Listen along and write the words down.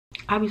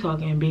I be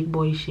talking big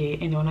boy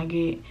shit, and when I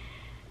get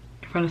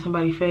in front of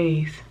somebody's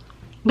face.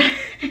 Wait,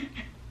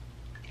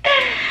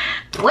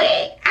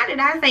 I did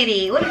not say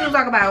that. What did you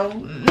talk about?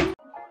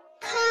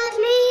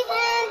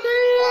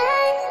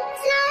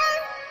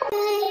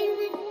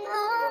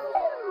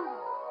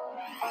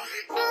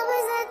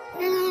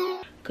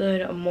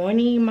 Good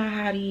morning, my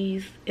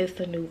hotties. It's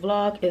a new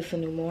vlog. It's a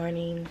new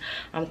morning.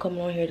 I'm coming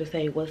on here to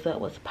say what's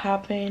up, what's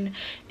popping.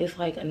 It's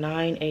like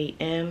 9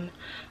 a.m.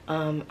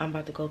 I'm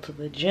about to go to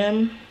the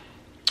gym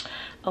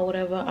or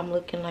whatever. I'm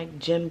looking like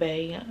gym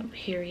bae,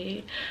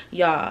 period.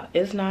 Y'all,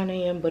 it's 9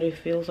 a.m. but it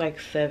feels like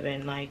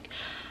 7. Like,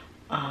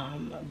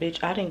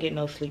 bitch, I didn't get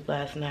no sleep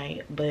last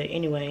night. But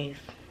anyways,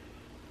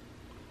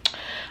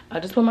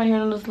 I just put my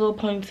hair in this little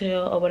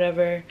ponytail or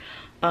whatever.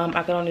 I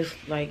got on this,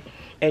 like,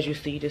 as you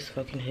see, this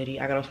fucking hoodie.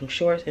 I got on some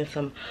shorts and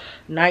some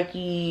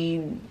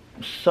Nike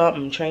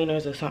something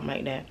trainers or something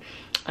like that.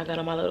 I got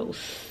on my little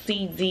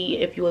CZ,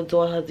 if you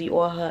adore her,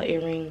 or her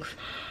earrings.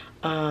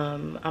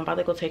 I'm about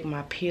to go take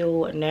my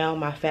peel now,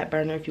 my fat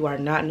burner. If you are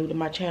not new to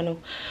my channel,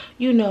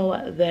 you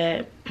know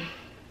that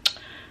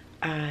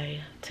I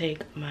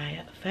take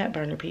my fat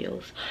burner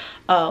pills.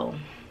 Oh,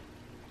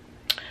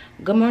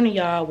 good morning,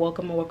 y'all.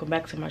 Welcome and welcome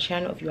back to my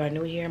channel. If you are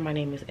new here, my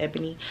name is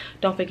Ebony.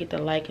 Don't forget to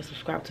like and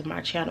subscribe to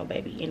my channel,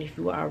 baby. And if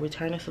you are a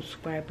returning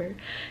subscriber,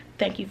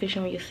 thank you for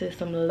showing your sis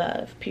some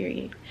love,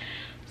 period.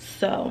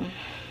 So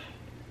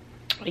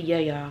yeah,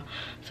 y'all,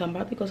 so I'm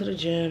about to go to the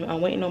gym.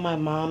 I'm waiting on my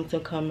mom to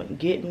come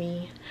get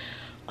me.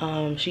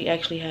 She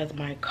actually has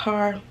my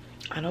car.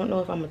 I don't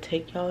know if I'm gonna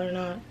take y'all or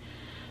not.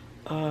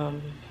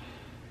 I'm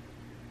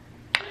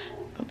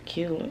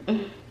cute. I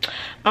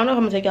don't know if I'm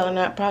gonna take y'all or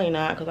not. Probably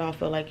not, because I don't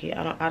feel like it.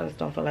 I just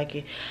don't feel like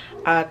it.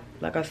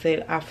 Like I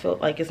said, I feel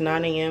like it's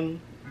 9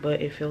 a.m.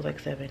 but it feels like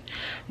 7.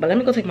 But let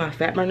me go take my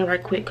fat burner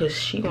right quick, because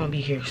she gonna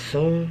be here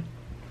soon.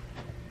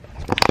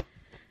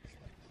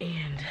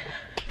 And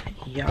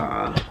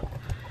y'all,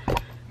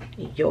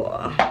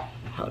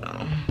 hold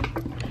on.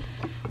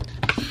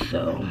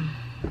 So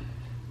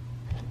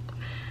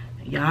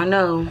y'all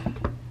know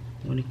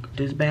when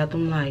this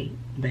bathroom light,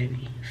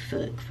 baby,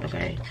 sucks.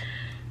 Okay,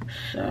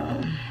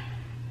 so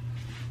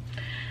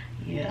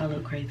yeah, I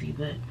look crazy,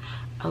 but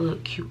I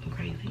look cute and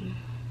crazy.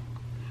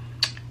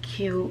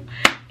 Cute.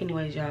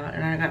 Anyways, y'all,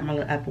 and I got my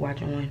little Apple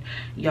Watch on.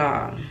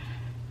 Y'all,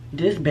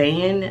 this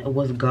band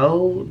was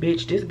gold,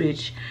 bitch. This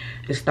bitch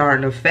is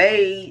starting to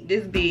fade.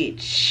 This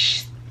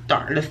bitch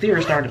the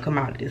serum starting to come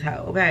out of this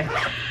house. Okay,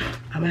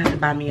 I'm gonna have to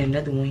buy me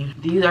another one.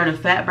 These are the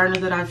fat burners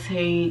that I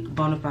take.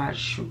 Bonafide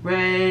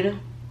Shred.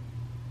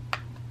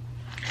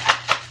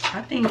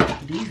 I think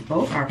these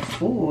both are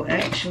full,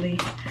 actually.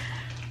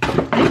 I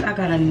think I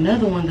got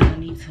another one that I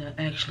need to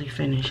actually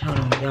finish. Hold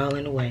on, y'all,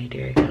 in the way.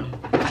 There you go.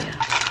 Yeah,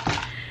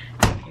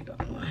 here go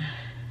one.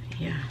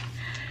 Yeah,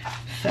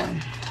 so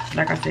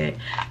like I said,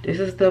 this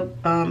is the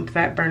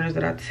fat burners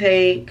that I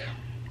take.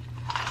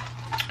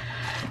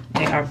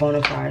 They are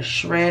Bonafide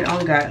Shred.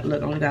 Only got a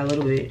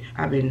little bit.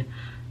 I've been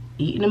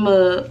eating them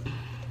up.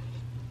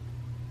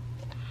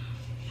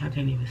 I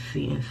can't even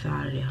see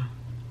inside of there.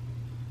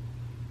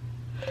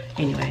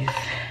 Anyways,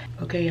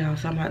 okay, y'all,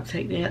 so I'm about to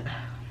take that.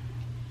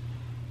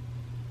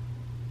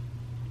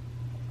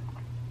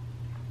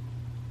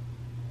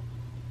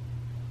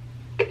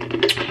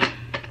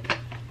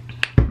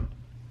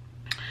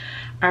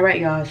 All right,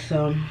 y'all,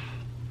 so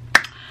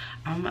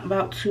I'm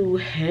about to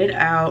head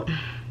out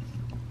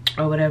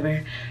or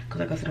whatever,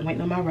 because like I said, I'm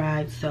waiting on my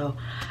ride. So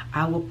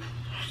I will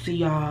see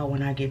y'all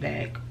when I get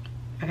back.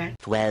 Okay,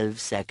 12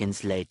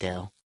 seconds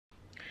later.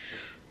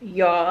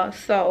 y'all,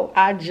 so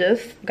I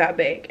just got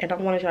back and I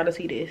wanted y'all to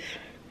see this.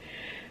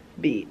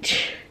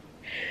 Bitch,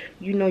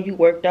 you know you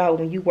worked out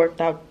when you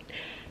worked out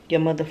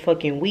your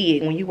motherfucking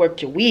wig, when you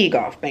worked your wig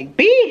off,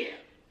 baby.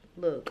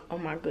 Look, oh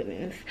my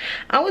goodness,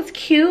 I was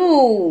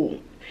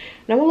cute.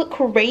 Now I look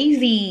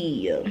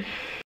crazy.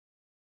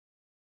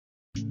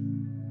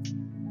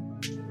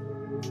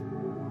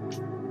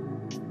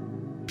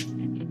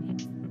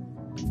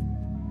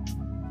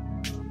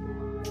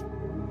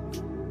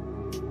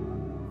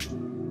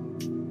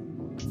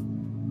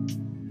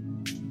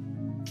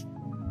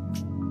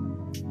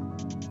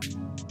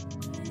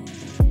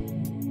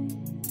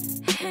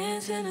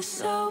 Hands in the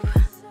soap,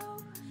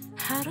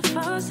 how the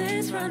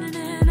faucet's running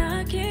and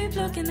I keep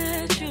looking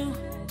at you.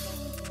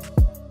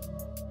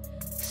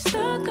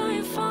 Stuck on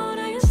your phone,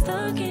 are you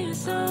stuck in your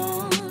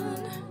zone?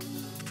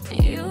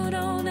 You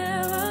don't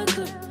ever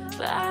could,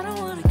 but I don't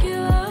wanna give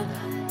up.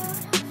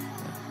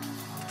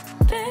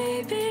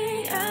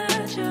 Baby,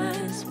 I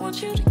just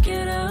want you to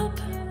get up.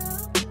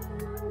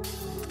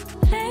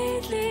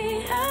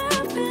 Lately,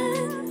 I've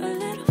been a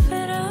little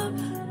fed up.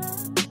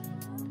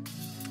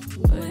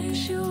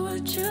 Wish you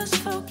would just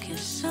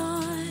focus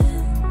on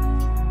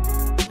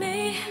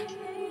me.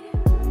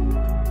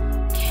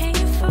 Can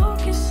you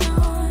focus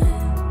on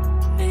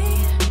me?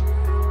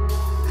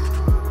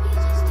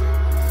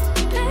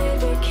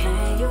 Baby,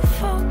 can you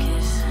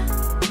focus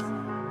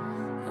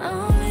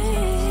on me?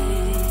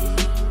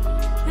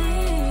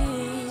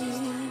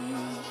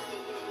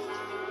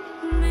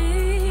 Me.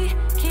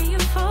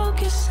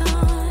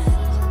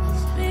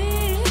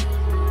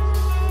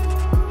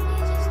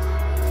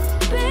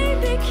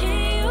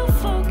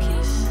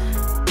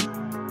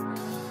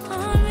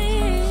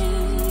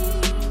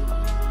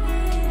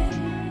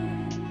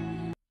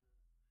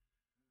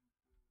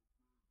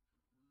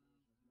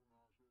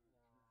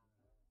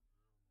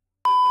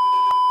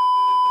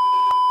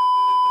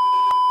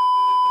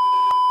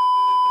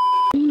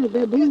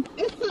 baboon.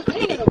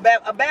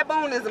 A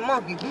baboon is a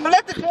monkey. You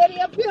let the daddy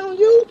up here on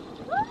you?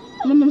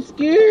 Mama, I'm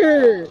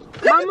scared.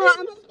 Mama,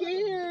 I'm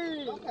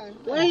scared. Okay.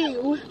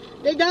 Wait,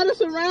 they got us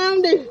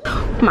surrounded.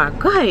 Oh my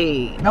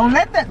God. Don't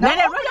let that. Man,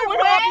 roll your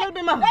window up a little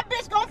bit more. That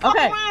bitch gonna fuck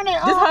around there.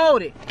 Just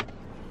hold it.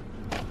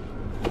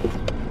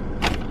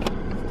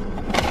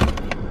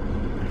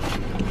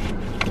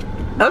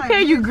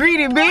 Okay, you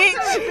greedy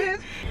bitch.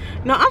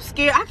 No, I'm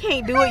scared. I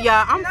can't do it,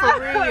 y'all. I'm for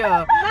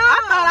real.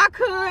 I thought I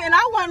could, and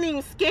I wasn't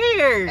even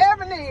scared.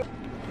 Everything.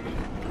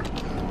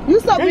 You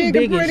so They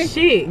big and pretty. as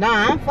shit.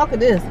 Nah, I'm fucking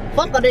this.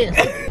 Fuck this.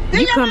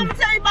 Did your come- mama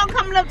tell you about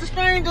coming up to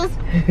strangers?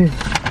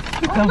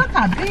 Oh, look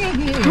how big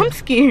he is. I'm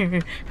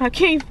scared. I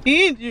can't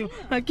feed you.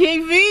 I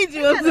can't feed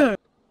you.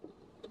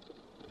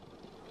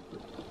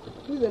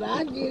 He said,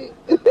 I get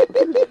it.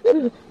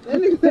 That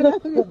nigga said, I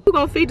get it. Who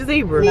gonna feed the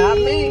zebra? Not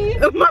me.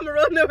 Mama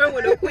rolling around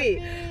with a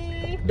quick.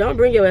 Don't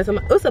bring your ass on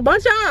my. It's a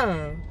bunch of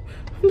them.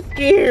 I'm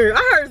scared.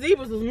 I heard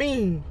zebras was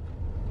mean.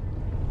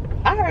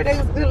 I heard they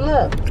was good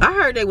luck. I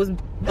heard they was. All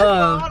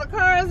the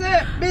cars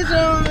at,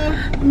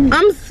 bitch.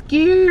 I'm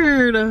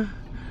scared.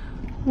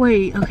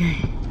 Wait, okay.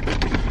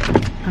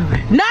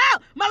 Alright. No!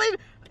 Molly,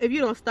 if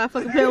you don't stop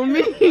fucking playing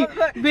with me,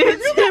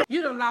 bitch.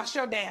 You done lost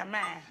your damn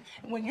mind.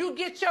 When you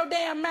get your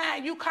damn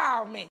mind, you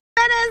call me.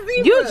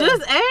 You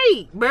just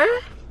ate,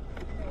 bruh.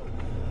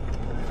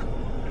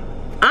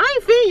 I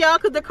ain't feeding y'all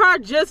because the car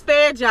just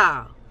fed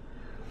y'all.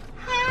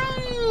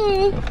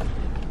 Hey.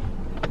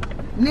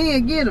 Nia,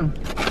 get him.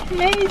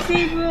 Hey,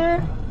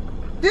 zebra.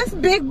 This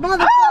big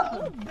motherfucker.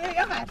 Oh, big.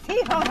 I got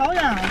teeth. Hold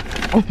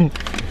on.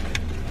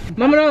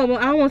 Mama, no,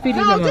 I don't want to feed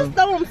these no No, more. just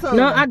throw him some.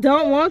 No, I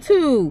don't want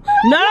to.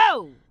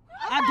 No,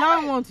 I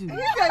don't want to. He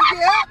said,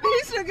 yeah.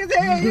 He shook his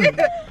head.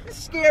 Yeah.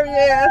 Scary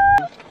ass.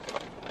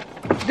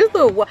 This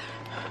little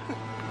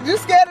You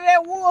scared of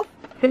that wolf?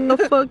 hell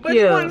fuck But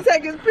you yeah. want to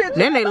take his picture?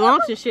 Then they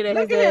launching shit at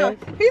Look his at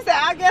ass. him. He said,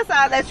 I guess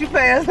I'll let you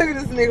pass. Look at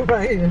this nigga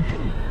right here.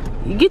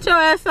 You get your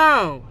ass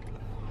on.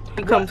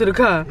 He come to the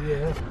car.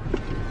 Yeah.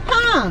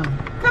 Huh?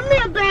 Come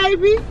here,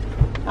 baby.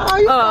 Oh,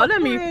 you so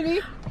let me-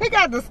 pretty. He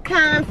got this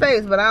kind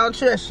face, but I don't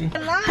trust you.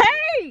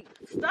 Hey,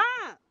 stop.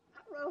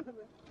 Oh,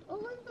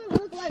 what does it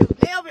look like?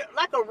 Velvet,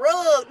 like a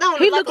rug. No,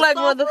 He look like a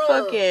soft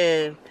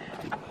motherfucking.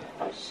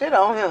 rug. Shit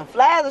on him.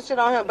 Flies and shit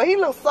on him. But he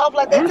looks soft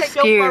like they I'm take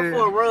your scared. fur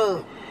for a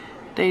rug.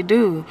 They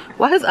do.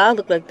 Why his eye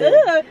look like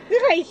that?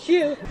 It ain't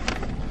you.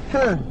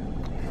 Huh.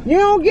 You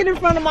don't get in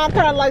front of my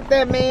car like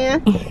that,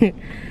 man.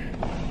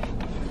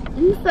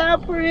 You so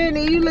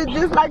pretty. You look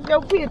just like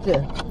your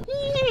picture.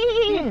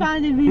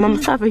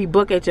 Mama, stop it. He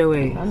buck at your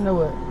ass. I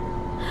know it.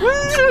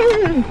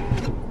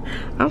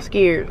 I'm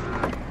scared.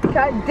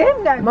 God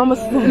damn that. Mama,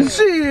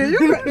 Shit,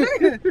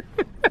 you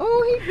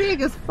oh, he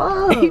big as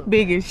fuck. he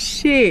big as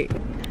shit.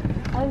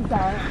 I'm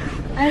sorry.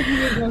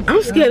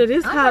 I'm scared of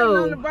this I'm waiting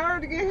on the hoe.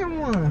 bird to get him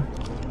one.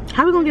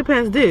 How we gonna get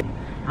past this?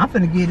 I'm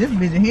finna get this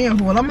bitch a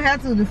handful. I'm gonna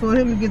have to before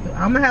him to get the.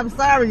 I'm gonna have a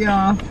sorry,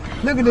 y'all.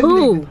 Look at this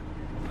Who? nigga.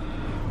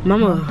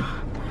 Mama.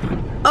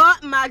 Oh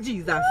my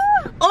Jesus.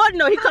 Oh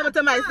no, he coming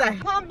to my side.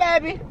 Come,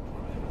 baby.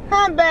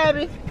 Come,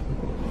 baby.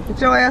 Get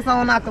your ass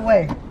on out the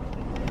way.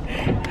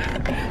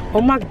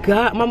 Oh my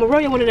God, Mama,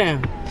 roll your window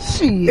down.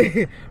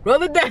 Shit.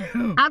 Roll it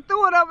down. I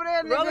threw it over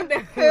there, nigga. Roll it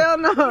down. Hell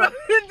no. Roll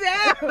it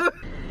down.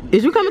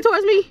 Is you coming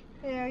towards me?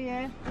 Hell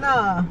yeah.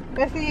 Nah.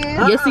 Yes, he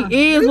is. Yes,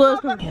 he is. Was.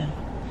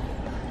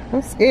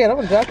 I'm scared. I'm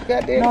gonna drop the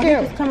goddamn No, he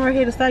camera. just come right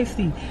here to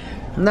sightsee.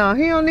 No,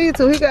 he don't need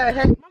to. He got.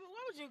 Mama, why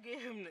would you get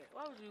him that?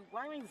 Why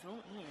would you zoom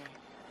in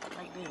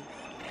like this?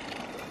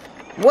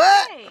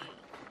 What? Hey.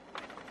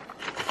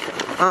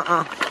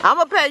 I'm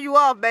gonna pay you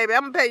off, baby.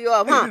 I'm gonna pay you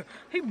off, huh?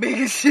 He big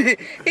as shit.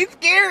 He's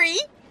scary.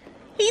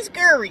 He's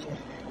scary.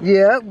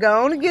 Yep,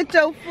 go on and get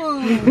your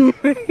food.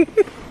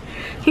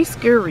 He's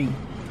scary.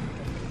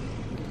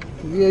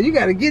 Yeah, you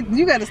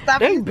gotta stop.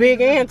 They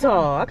big and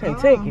tall. I can't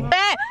take it.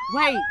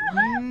 Wait.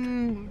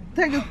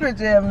 Take this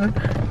picture, Evelyn.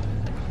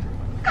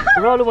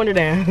 Roll the window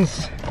down. No,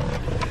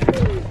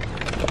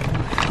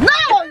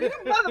 you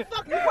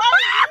motherfucking crazy.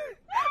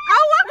 I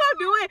wasn't gonna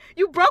do it.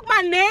 You broke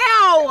my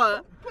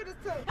nail. Put his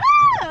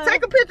tongue.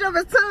 Take a picture of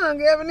his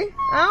tongue, Ebony.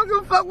 I don't give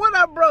a fuck what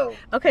I broke.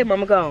 Okay,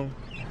 Mama, gone.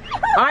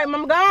 All right,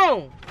 Mama,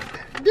 gone.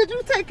 Did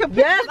you take a picture?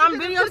 Yes, I'm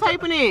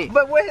videotaping it.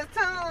 But with his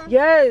tongue?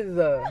 Yes.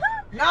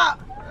 No.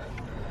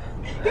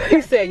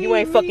 He said you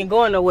ain't fucking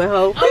going nowhere,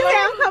 ho. He said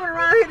I'm coming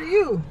around here to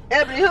you,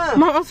 Ebony, huh?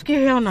 Mom, I'm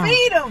scared. Hell no.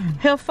 Feed him.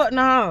 Hell fuck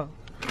no.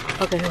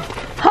 Okay.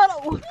 Hold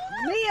on.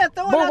 Nia,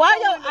 throw it But out why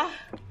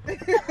the yo?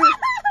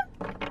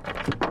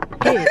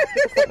 Hey,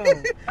 get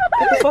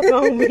the fuck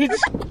on, bitch.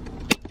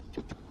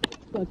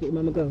 Fuck it,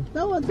 Mama, go.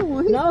 Throw it to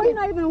him. No, he's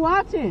not even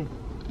watching.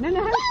 No!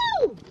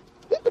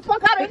 Get the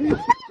fuck out of here.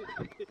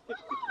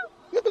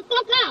 Get the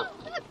fuck out.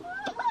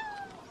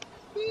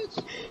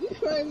 Bitch, you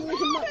crazy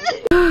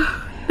looking.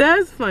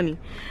 That's funny.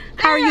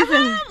 How are you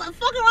feeling? I'm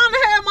fucking around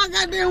and have my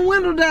goddamn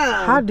window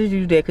down. How did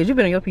you do that? Cause you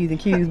been on your P's and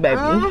Q's, baby.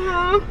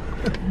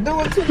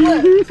 Doing too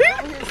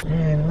much.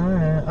 Man,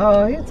 lying.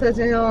 Oh, he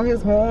touching him on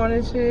his horn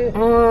and shit.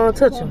 Oh,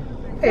 touch him.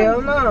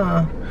 Hell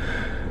no.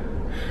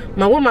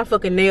 Where my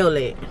fucking nail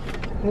at?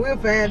 We'll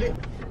find it.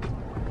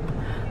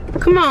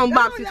 Come on,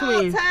 Boxy Y'all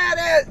Twin. tired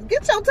ass.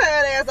 Get your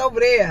tired ass over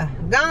there.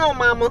 Go on,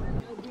 mama.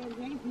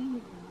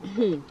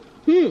 His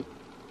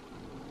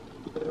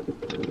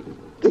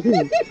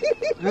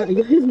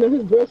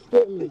breath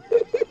skipped me.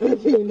 I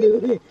can't do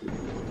it.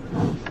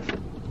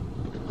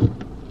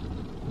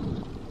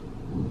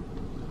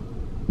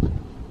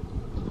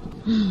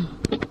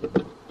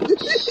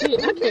 Shit,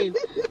 I can't.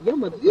 Your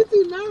mother. You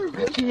too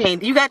nervous. I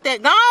can't. You got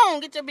that? Go on,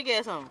 get your big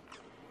ass on.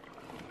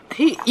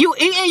 You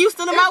eating? You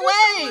still in my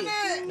way?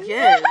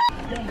 Yes.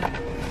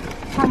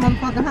 Huh,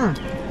 motherfucker,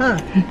 huh?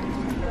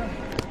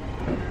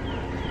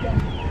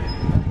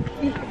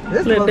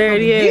 This Little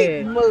dirty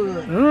ass.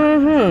 mud.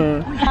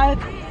 Mm-hmm.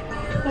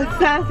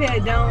 Son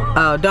said don't.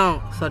 Oh,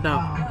 don't. So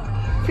don't.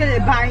 Said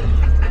it bite.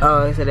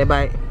 Oh, he said they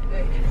bite.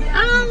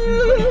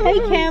 Hey,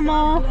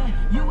 Camel.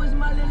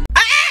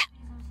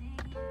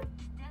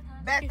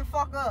 Back the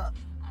fuck up.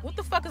 What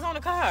the fuck is on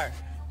the car?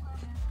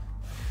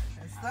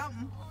 That's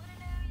something.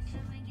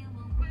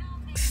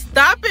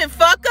 Stop it,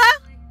 fucker!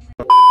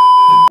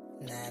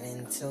 Not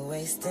into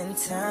wasting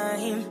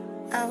time.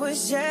 I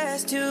was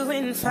just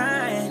doing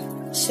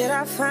fine. Should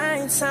I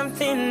find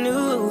something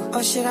new?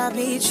 Or should I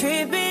be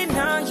tripping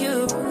on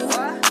you?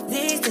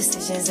 These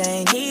decisions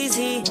ain't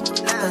easy.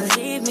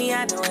 Believe me,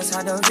 I know it's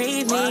hard to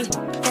read me.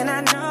 And I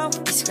know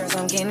these girls,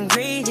 I'm getting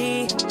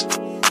greedy.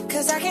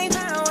 Cause I can't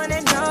find one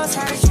that knows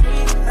how to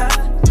treat a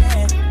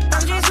man.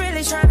 I'm just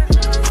really trying to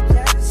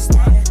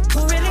understand. Who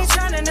really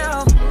trying to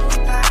know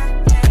who I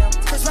am?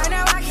 Cause right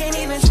now I can't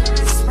even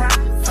trust my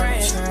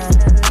friend. I'm trying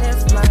to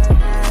live my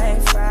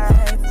life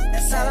right.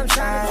 That's all I'm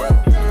trying to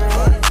do.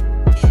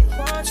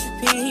 Won't you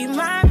be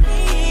my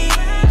peace?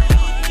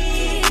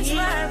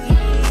 My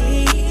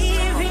peace.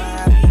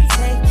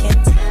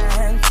 Taking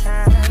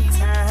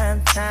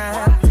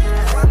time.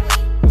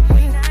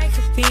 When I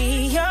could be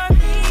your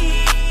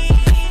peace.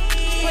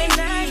 When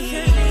I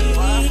could be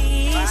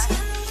peace.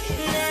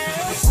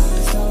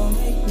 Please don't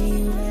make me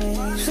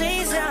wait.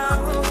 Please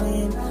don't.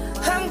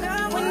 I'm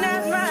going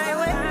out my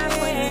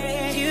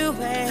way. You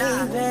wait,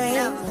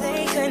 babe.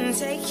 They couldn't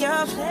take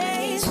your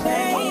place,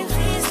 babe.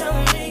 Please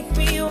don't make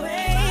me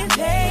wait,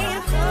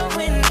 babe.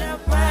 Going up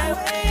my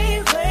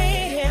way.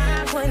 I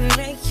wouldn't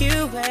make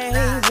you wait,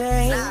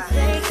 babe.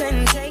 They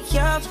couldn't take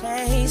your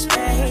place,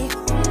 babe.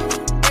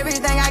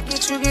 Everything I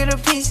get, you get a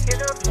piece.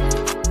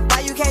 Why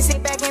you can't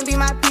sit back and be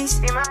my piece?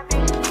 It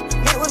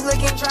was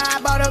looking dry, I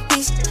bought a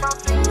piece.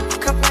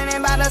 Complaining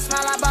about a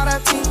smile, I bought a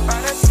tea.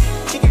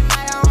 She can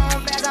buy her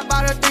own bags, I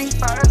bought a 3.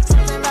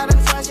 Something about a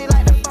twin, she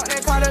like the fuck,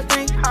 they call her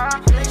 3.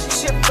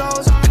 Relationship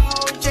goes on the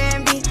whole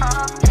J&B.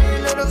 Every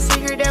little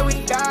secret that we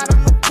got,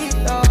 I'ma keep,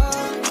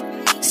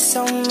 though.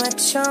 So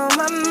much on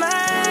my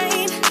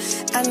mind,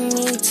 I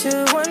need to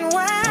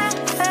unwind.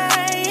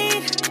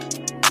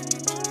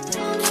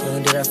 Can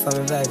you do that for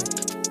me, baby?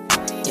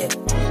 Yeah.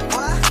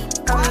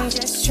 I'm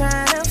just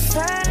trying to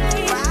find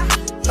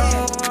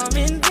warm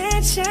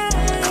intentions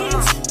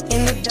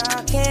in the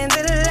dark and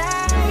the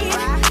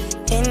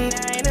light. And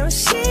I know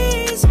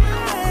she's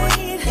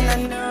mine, and I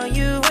know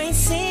you ain't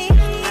seen a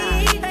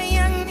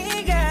young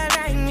nigga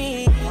like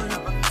me.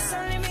 So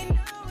let me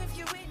know if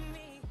you're with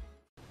me.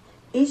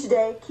 Each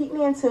day, keep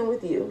me in tune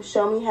with you.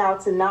 Show me how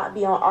to not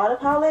be on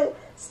autopilot,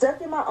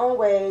 stuck in my own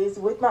ways,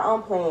 with my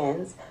own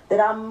plans, that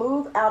I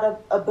move out of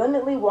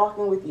abundantly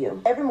walking with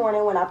you. Every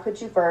morning when I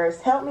put you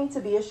first, help me to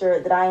be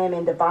assured that I am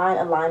in divine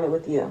alignment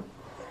with you.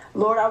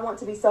 Lord, I want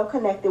to be so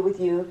connected with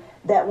you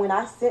that when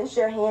I sense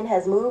your hand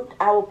has moved,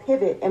 I will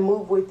pivot and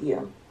move with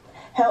you.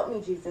 Help me,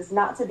 Jesus,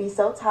 not to be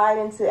so tied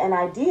into an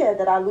idea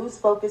that I lose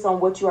focus on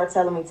what you are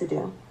telling me to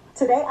do.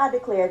 Today, I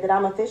declare that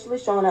I'm officially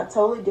showing up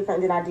totally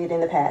different than I did in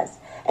the past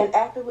and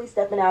actively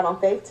stepping out on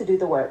faith to do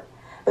the work.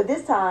 But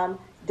this time,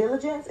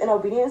 diligence and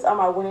obedience are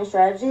my winning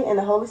strategy, and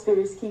the Holy Spirit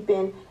is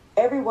keeping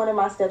every one of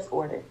my steps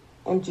ordered.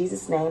 In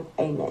Jesus' name,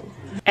 amen.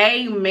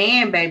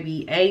 Amen,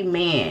 baby.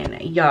 Amen,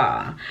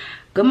 y'all.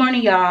 Good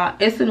morning, y'all.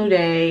 It's a new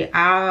day.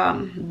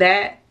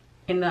 That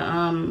in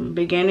the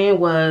beginning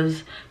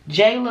was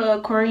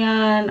Jayla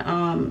Corian.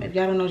 If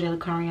y'all don't know Jayla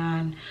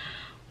Corian,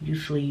 you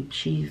sleep.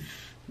 She's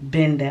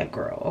been that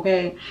girl,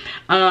 okay?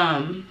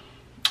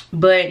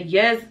 But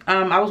yes,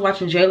 I was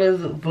watching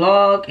Jayla's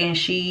vlog, and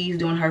she's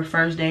doing her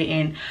first day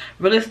in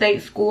real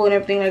estate school and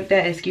everything like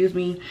that. Excuse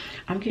me,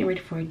 I'm getting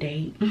ready for a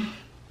date.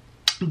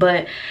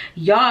 But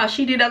y'all,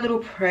 she did that little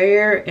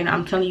prayer, and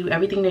I'm telling you,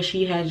 everything that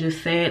she had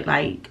just said,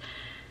 like,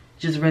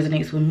 just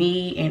resonates with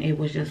me. And it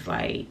was just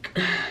like,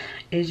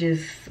 it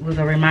just was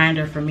a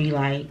reminder for me,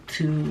 like,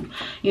 to,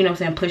 you know what I'm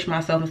saying, push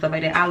myself and stuff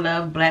like that. I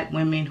love black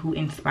women who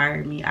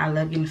inspire me. I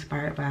love getting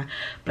inspired by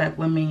black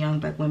women, young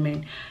black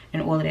women,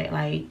 and all of that.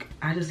 Like,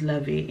 I just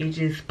love it. It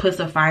just puts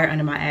a fire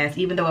under my ass.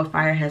 Even though a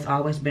fire has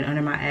always been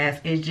under my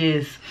ass, it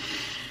just,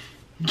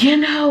 you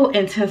know,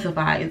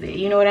 intensifies it.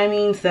 You know what I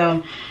mean?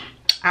 So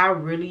I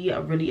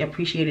really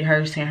appreciated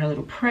her saying her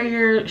little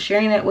prayer,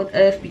 sharing that with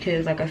us,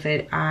 because like I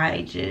said,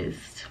 I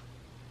just,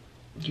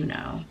 you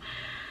know,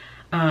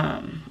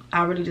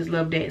 I really just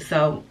loved it.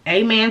 So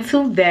amen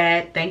to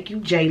that. Thank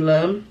you,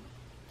 Jayla.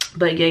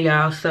 But yeah,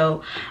 y'all,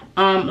 so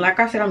like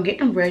I said, I'm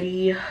getting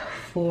ready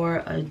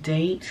for a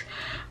date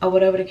or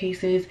whatever the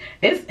case is.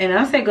 And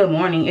I say good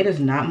morning, it is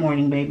not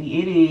morning, baby.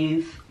 It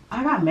is,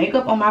 I got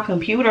makeup on my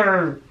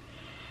computer.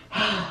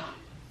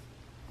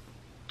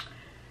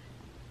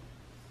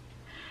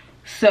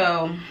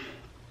 So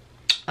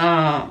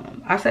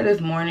I said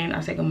it's morning, I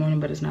said good morning,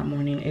 but it's not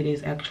morning. It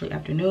is actually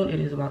afternoon. It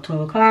is about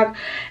 12 o'clock,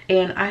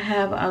 and I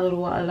have a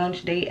little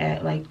lunch date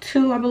at like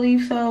 2, I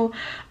believe. So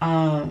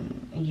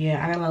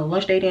yeah, I got a little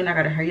lunch date in. I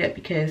gotta hurry up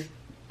because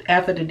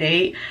after the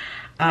date,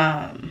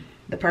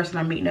 the person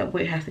I'm meeting up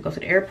with has to go to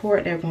the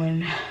airport. They're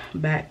going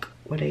back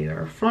where they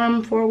are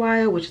from for a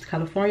while, which is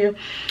California.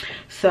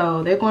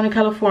 So they're going to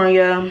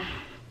California,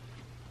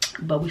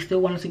 but we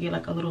still wanted to get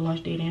like a little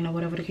lunch date in or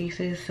whatever the case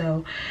is.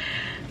 So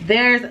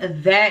there's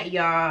that,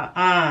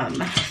 y'all.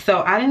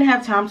 So I didn't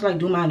have time to like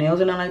do my nails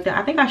and nothing like that.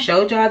 I think I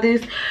showed y'all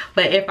this,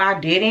 but if I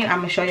didn't, I'm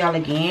gonna show y'all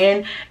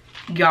again.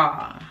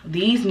 Y'all,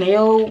 these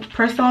nail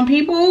press-on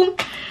people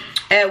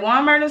at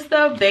Walmart and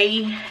stuff,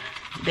 they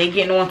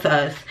getting on to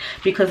us,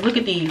 because look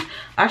at these. Did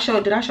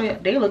I show you?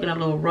 They looking a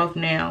little rough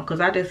now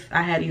because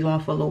I had these on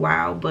for a little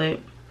while, but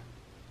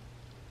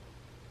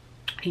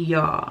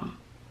y'all,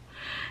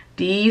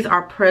 these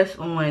are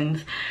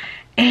press-ons,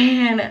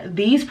 and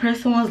these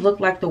press-ons look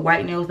like the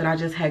white nails that I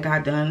just had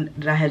got done,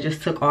 that I had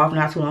just took off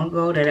not too long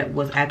ago, that it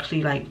was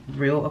actually like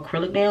real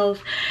acrylic nails,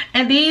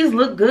 and these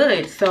look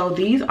good. So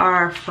these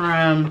are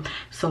from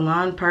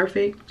Salon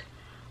Perfect.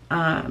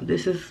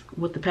 This is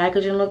what the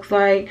packaging looks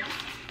like,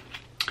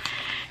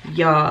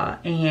 y'all,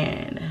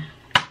 and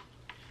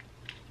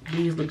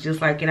these look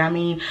just like it. I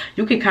mean,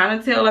 you can kind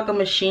of tell like a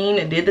machine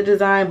that did the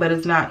design, but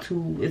it's not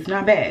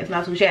bad, it's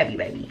not too shabby,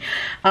 baby.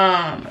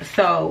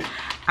 So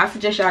I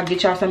suggest y'all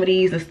get y'all some of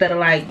these instead of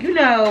like, you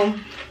know,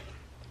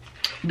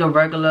 the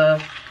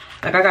regular.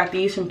 Like I got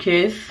these from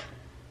Kiss,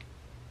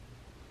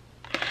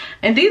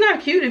 and these are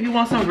cute if you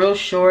want some real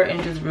short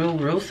and just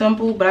real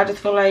simple, but I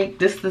just feel like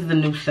this is the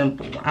new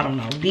simple. I don't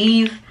know,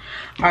 these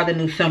are the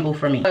new simple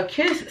for me.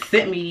 Kiss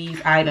sent me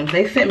these items.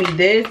 They sent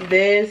me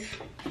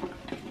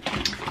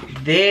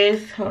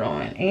this, hold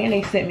on, and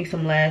they sent me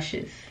some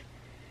lashes.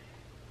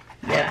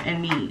 Yeah,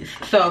 and these.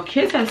 So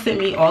Kiss has sent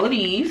me all of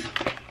these.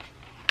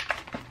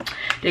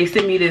 They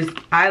sent me this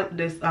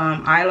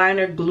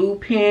eyeliner glue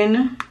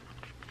pen,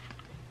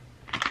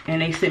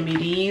 and they sent me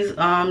these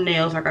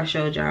nails like I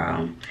showed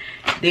y'all.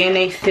 Then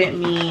they sent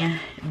me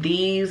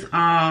these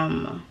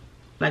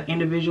like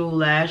individual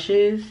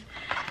lashes.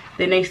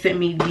 Then they sent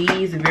me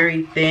these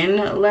very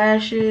thin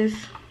lashes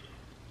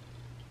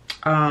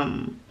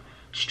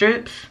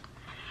strips.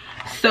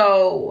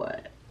 So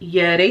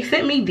yeah, they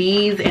sent me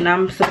these, and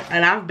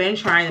I've been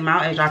trying them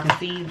out, as y'all can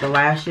see the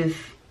lashes.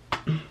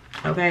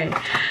 Okay,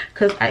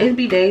 because it'd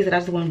be days that I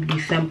just want to be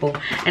simple,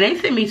 and they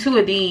sent me 2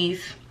 of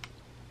these,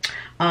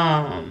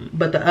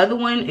 but the other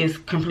one is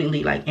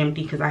completely like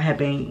empty because I have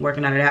been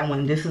working out of that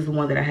one. This is the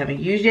one that I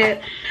haven't used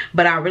yet,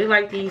 but I really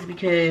like these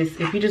because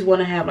if you just want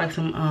to have like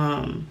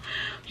some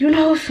you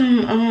know,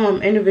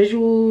 some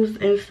individuals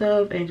and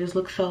stuff and just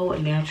look so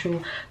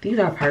natural, these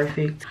are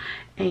perfect.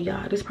 And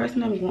y'all, this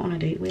person I'm going on a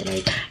date with,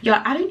 like,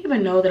 y'all, I didn't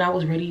even know that I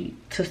was ready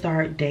to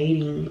start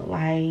dating.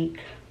 Like,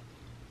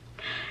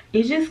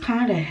 it just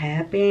kind of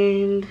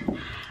happened.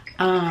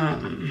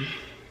 I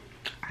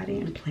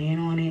didn't plan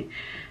on it.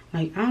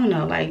 Like, I don't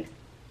know, like,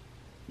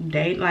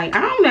 date, like,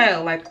 I don't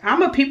know, like,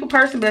 I'm a people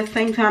person, but at the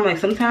same time, like,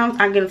 sometimes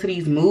I get into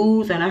these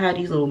moods and I have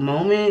these little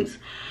moments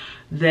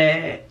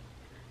that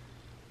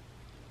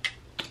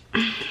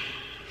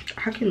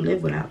I can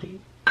live without it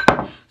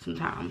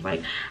sometimes.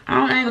 Like,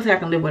 I ain't gonna say I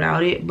can live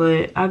without it,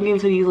 but I get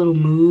into these little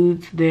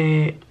moods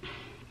that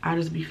I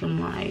just be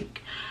feeling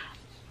like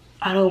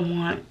I don't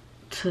want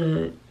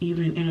to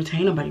even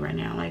entertain nobody right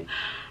now. Like,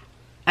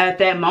 at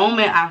that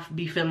moment, I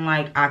be feeling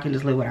like I can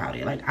just live without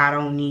it. Like, I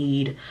don't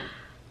need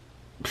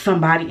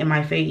somebody in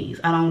my face.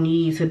 I don't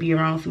need to be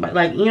around somebody.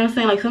 Like, you know what I'm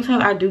saying? Like,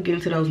 sometimes I do get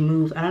into those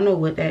moods. I don't know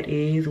what that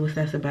is, what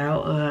that's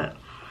about.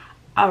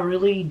 I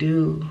really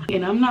do.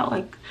 And I'm not,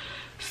 like,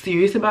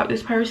 serious about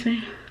this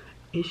person.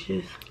 It's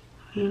just,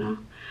 you know,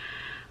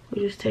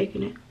 we're just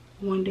taking it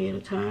one day at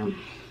a time.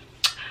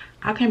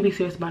 I can't be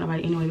serious about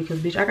nobody anyway because,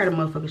 bitch, I got a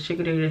motherfucking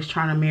sugar daddy that's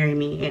trying to marry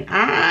me, and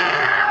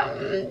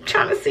I'm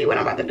trying to see what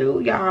I'm about to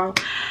do, y'all.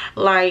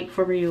 Like,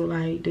 for real,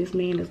 like, this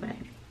man is like,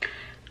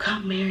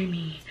 come marry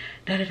me,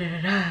 da da da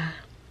da da.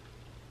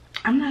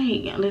 I'm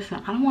like,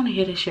 listen, I don't want to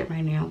hear this shit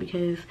right now,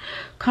 because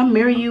come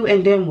marry you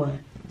and then what?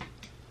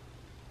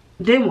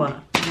 Then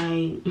what?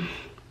 Like,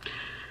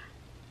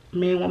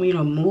 man want me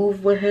to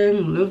move with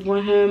him, live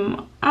with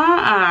him?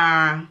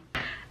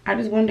 I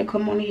just wanted to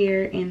come on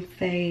here and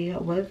say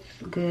what's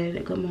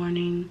good. Good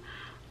morning.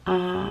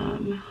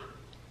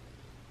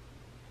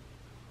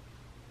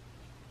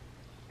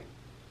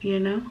 You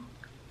know,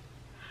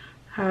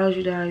 how's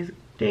you guys'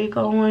 day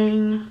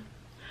going?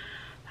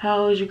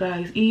 How's you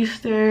guys'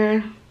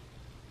 Easter?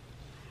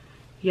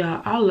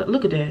 Yeah,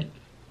 look at that.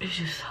 It's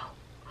just so,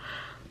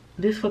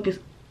 this fucking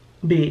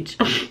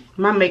bitch.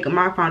 My makeup,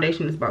 my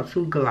foundation is about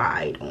to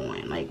glide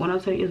on. Like, when I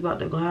tell you it's about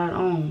to glide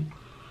on,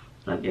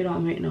 Like, it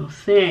don't make no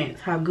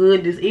sense how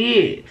good this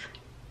is.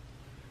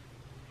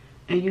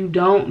 And you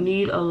don't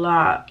need a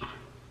lot.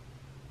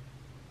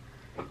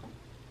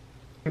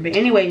 But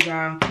anyways,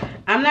 y'all,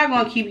 I'm not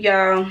gonna keep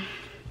y'all.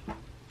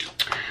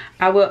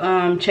 I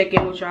will check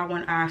in with y'all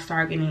when I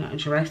start getting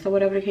dressed or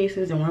whatever the case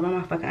is. Don't worry about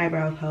my fucking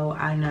eyebrows, ho.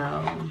 I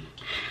know.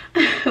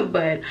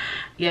 But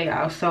yeah,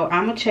 y'all, so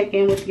I'm gonna check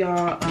in with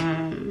y'all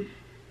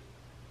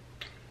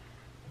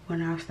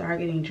when I start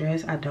getting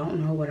dressed. I don't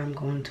know what I'm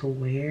going to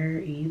wear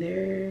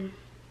either.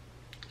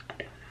 I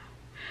don't know,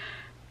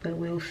 but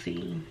we'll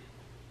see.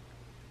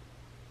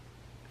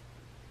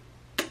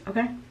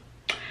 Okay,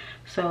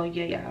 so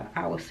yeah, y'all,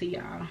 I will see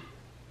y'all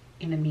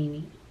in a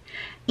minute.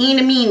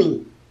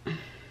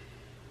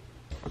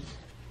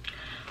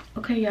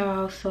 Okay,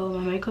 y'all, so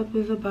my makeup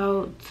is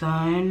about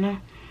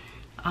done.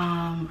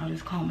 I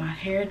just combed my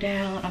hair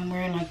down. I'm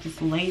wearing like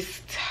this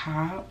lace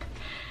top.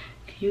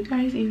 Can you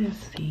guys even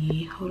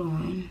see? Hold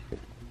on.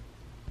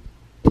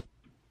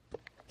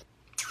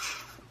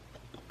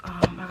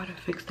 I gotta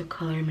fix the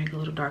color and make it a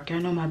little darker. I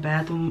know my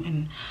bathroom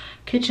and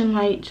kitchen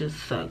light just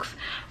sucks,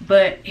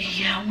 but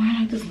yeah, I'm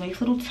wearing like this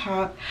lace little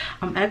top.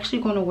 I'm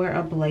actually gonna wear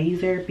a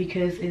blazer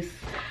because it's,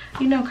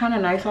 you know, kind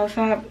of nice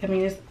outside. I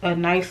mean, it's a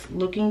nice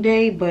looking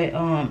day, but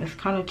it's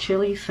kind of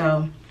chilly,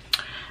 so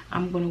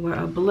I'm gonna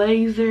wear a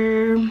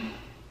blazer.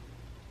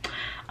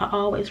 I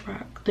always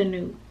rock the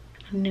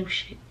new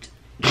shit.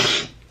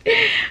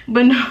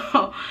 But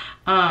no,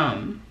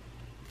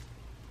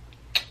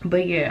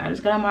 but yeah, I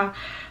just got my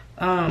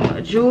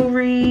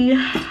jewelry.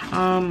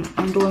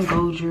 I'm doing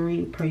gold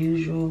jewelry per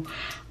usual.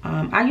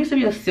 I used to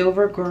be a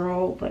silver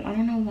girl, but I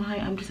don't know why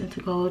I'm just into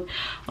gold.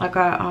 Like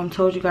I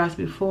told you guys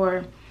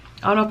before.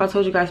 I don't know if I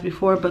told you guys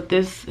before, but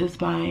this is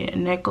my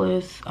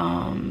necklace.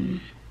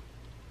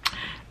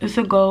 It's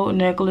a gold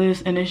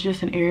necklace and it's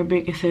just in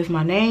Arabic. It says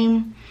my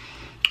name.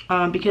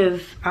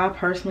 Because I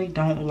personally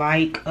don't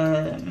like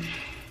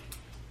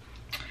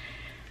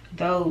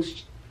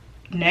those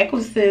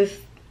necklaces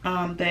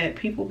that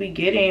people be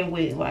getting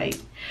with, like,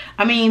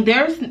 I mean,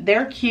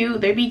 they're cute,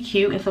 they be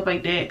cute and stuff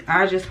like that.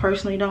 I just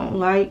personally don't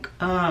like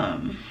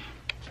I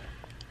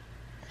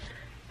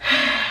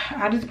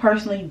just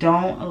personally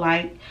don't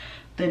like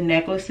the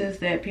necklaces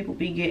that people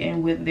be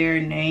getting with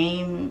their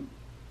name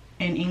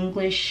in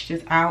English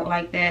just out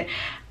like that.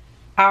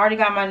 I already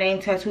got my name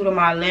tattooed on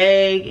my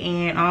leg,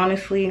 and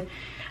honestly,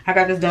 I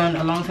got this done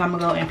a long time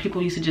ago, and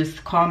people used to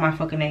just call my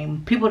fucking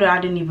name. People that I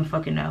didn't even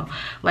fucking know.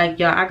 Like,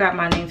 y'all, I got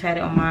my name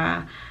tattooed on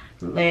my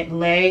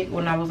leg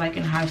when I was like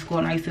in high school,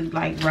 and I used to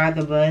like ride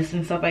the bus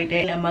and stuff like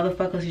that. And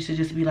motherfuckers used to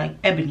just be like,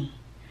 Ebony.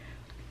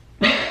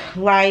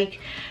 Like,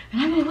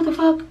 and I'm like, what the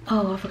fuck?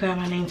 Oh, I forgot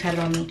my name tattooed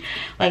on me.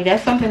 Like,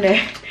 that's something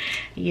that,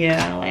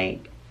 yeah,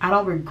 like, I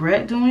don't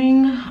regret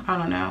doing. I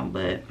don't know,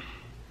 but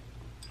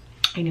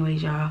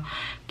anyways, y'all,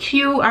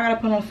 cute. I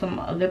gotta put on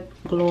some lip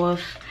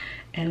gloss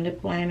and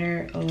lip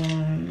liner.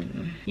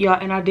 Yeah,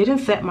 and I didn't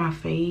set my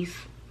face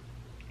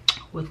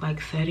with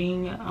like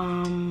setting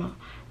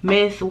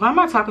mist. Why am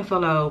I talking so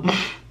low?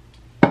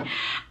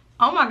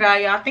 Oh my god,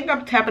 y'all, I think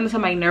I'm tapping into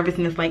my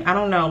nervousness. Like, I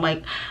don't know,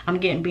 like, I'm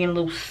being a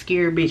little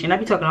scared bitch, and I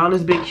be talking all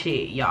this big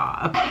shit,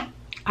 y'all.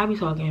 I be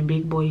talking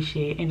big boy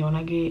shit, and when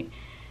I get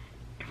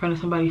in front of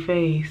somebody's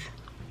face,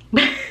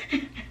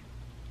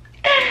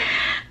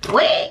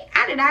 wait,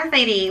 how did I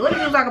say that? What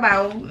did you talk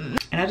about? And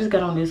I just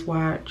got on this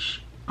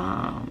watch.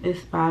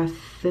 It's by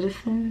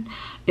Citizen.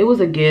 It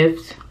was a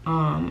gift.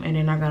 And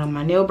then I got on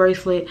my nail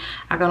bracelet.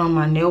 I got on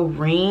my nail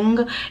ring.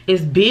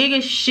 It's big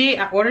as shit.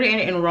 I ordered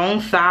it in the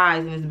wrong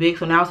size, and it's big,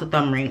 so now it's a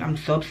thumb ring. I'm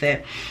so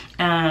upset.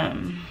 Yeah,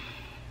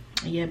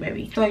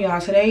 baby. So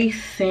y'all,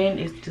 today's scent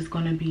is just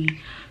gonna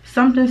be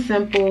something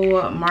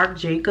simple. Marc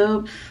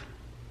Jacobs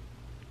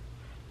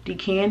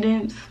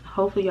Decandence.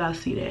 Hopefully y'all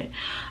see that.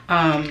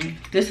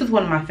 This is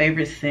one of my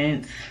favorite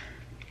scents.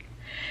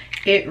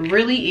 It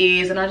really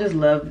is, and I just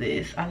love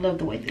this. I love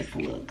the way this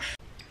looks.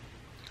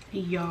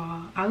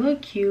 Y'all, I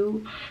look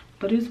cute,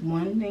 but it's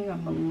one thing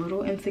I'm a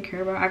little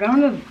insecure about. I got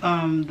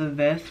on the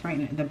vest right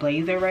now, the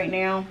blazer right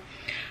now,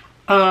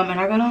 and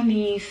I got on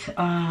these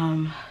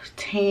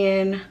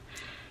tan,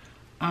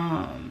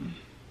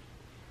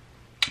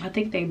 I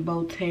think they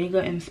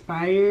Bottega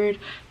inspired.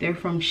 They're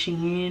from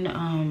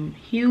Shein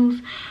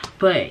hues.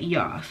 But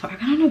y'all, so I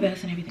got on the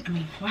vest and everything. I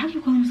mean, why are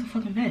you calling this a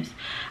fucking vest?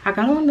 I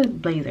got on the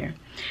blazer.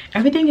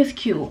 Everything is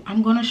cute.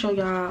 I'm gonna show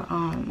y'all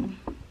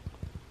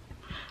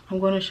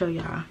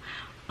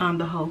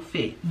the whole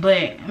fit.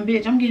 But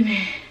bitch, I'm giving,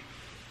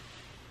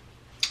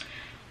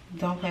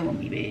 don't play with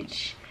me,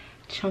 bitch.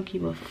 Chunky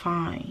but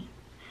fine.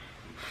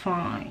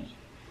 Fine.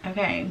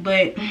 Okay,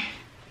 but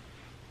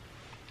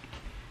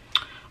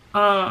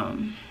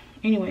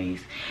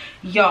anyways,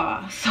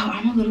 y'all, so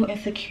I'm a little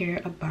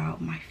insecure about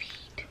my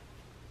feet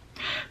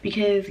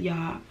because,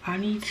 y'all, I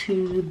need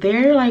to,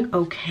 they're like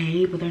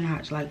okay, but they're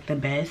not like the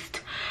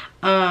best.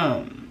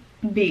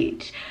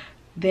 Bitch,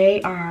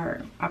 they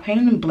are, I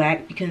painted them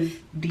black because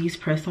these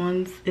press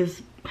ones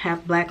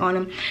have black on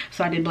them,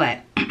 so I did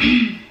black.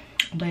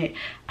 But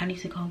I need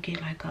to go get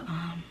like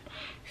a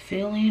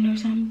fill-in or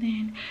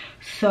something.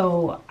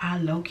 So I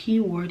low-key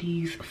wore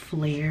these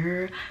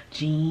flare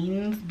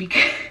jeans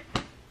because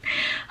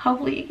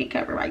hopefully it can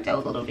cover my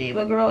toes a little bit.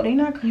 But girl, they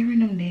not covering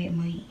them that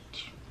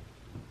much.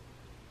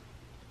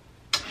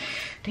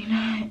 They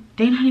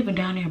not even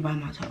down there by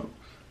my toes.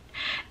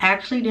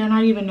 Actually, they're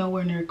not even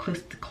nowhere near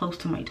close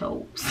to my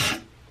toes.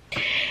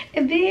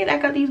 And then I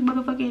got these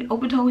motherfucking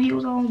open toe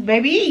heels on.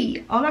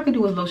 Baby, all I can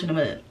do is lotion them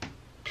up.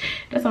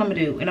 That's what I'm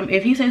gonna do. And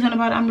if he says something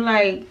about it, I'm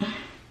like,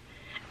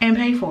 and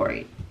pay for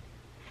it.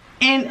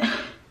 And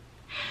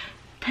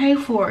pay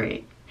for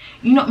it.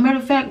 You know, matter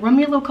of fact, run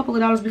me a little couple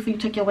of dollars before you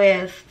take your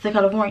ass to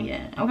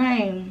California,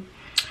 okay?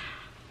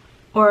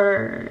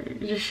 Or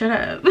just shut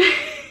up.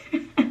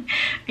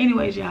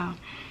 Anyways, y'all.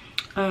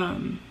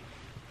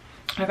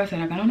 Like I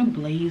said, I got on a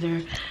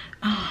blazer.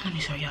 Oh, let me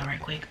show y'all right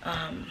quick.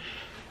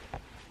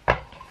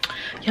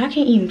 Y'all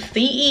can't even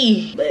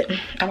see, but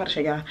I'm about to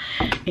show y'all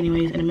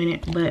anyways in a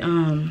minute. But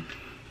and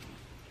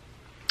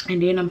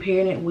then I'm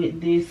pairing it with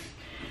this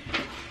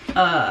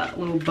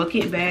little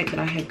bucket bag that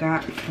I had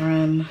got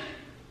from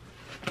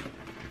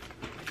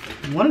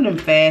one of them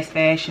fast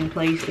fashion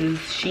places,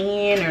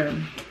 Shein or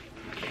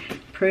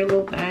Pretty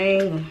Little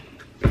Thing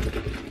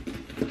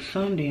or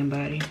some damn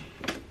body.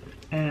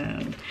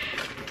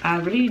 I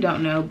really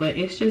don't know, but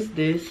it's just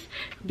this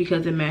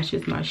because it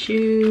matches my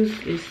shoes.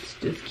 It's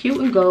just cute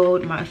and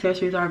gold. My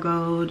accessories are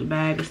gold. The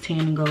bag is tan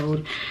and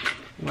gold.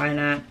 Why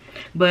not?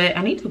 But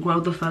I need to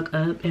grow the fuck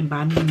up and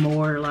buy me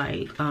more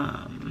like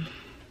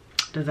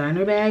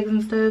designer bags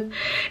and stuff.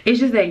 It's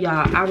just that,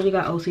 y'all, I really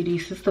got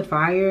OCD since the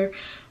fire.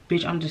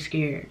 Bitch, I'm just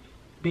scared.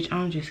 Bitch,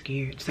 I'm just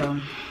scared. So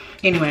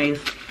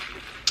anyways,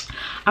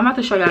 I'm about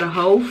to show y'all the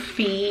whole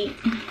feet.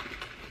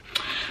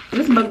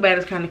 This mug bag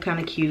is kind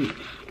of cute.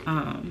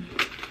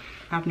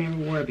 I've never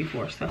wore it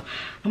before, so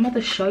I'm about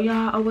to show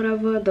y'all or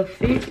whatever the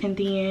fit, and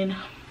then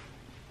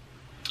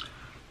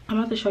I'm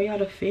about to show y'all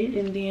the fit,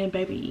 and then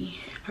baby,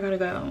 I gotta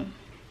go.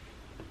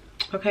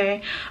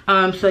 Okay,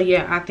 so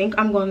yeah, I think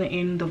I'm going to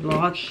end the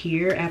vlog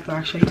here after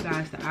I show you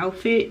guys the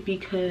outfit,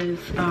 because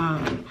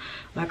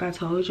like I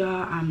told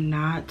y'all, I'm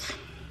not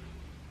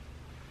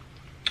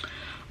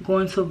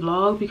going to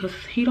vlog because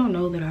he don't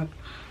know that I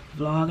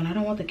vlog, and I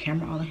don't want the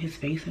camera all in his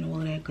face and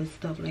all of that good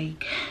stuff,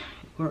 like,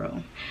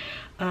 girl.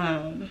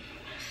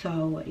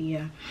 So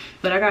yeah,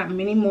 but I got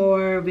many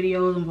more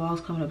videos and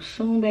vlogs coming up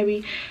soon,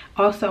 baby.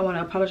 Also, I want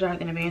to apologize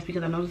in advance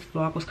because I know this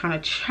vlog was kind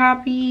of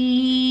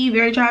choppy,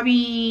 very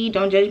choppy.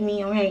 Don't judge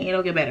me, okay?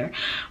 It'll get better.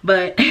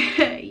 But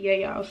yeah,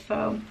 y'all,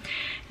 so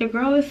the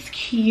girl is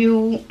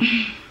cute.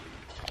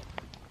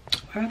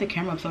 I got the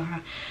camera up so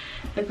high.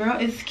 The girl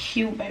is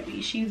cute,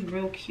 baby. She's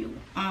real cute.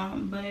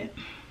 But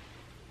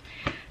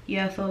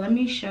yeah, so let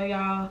me show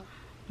y'all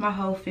my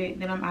whole fit,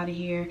 then I'm out of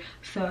here.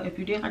 So if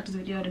you did like this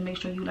video, then make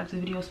sure you like this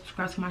video,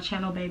 subscribe to my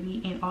channel,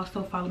 baby, and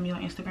also follow me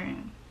on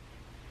Instagram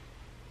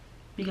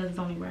because it's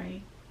only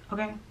right.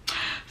 Okay,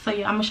 so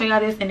yeah, I'm gonna show y'all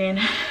this, and then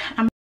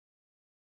I'm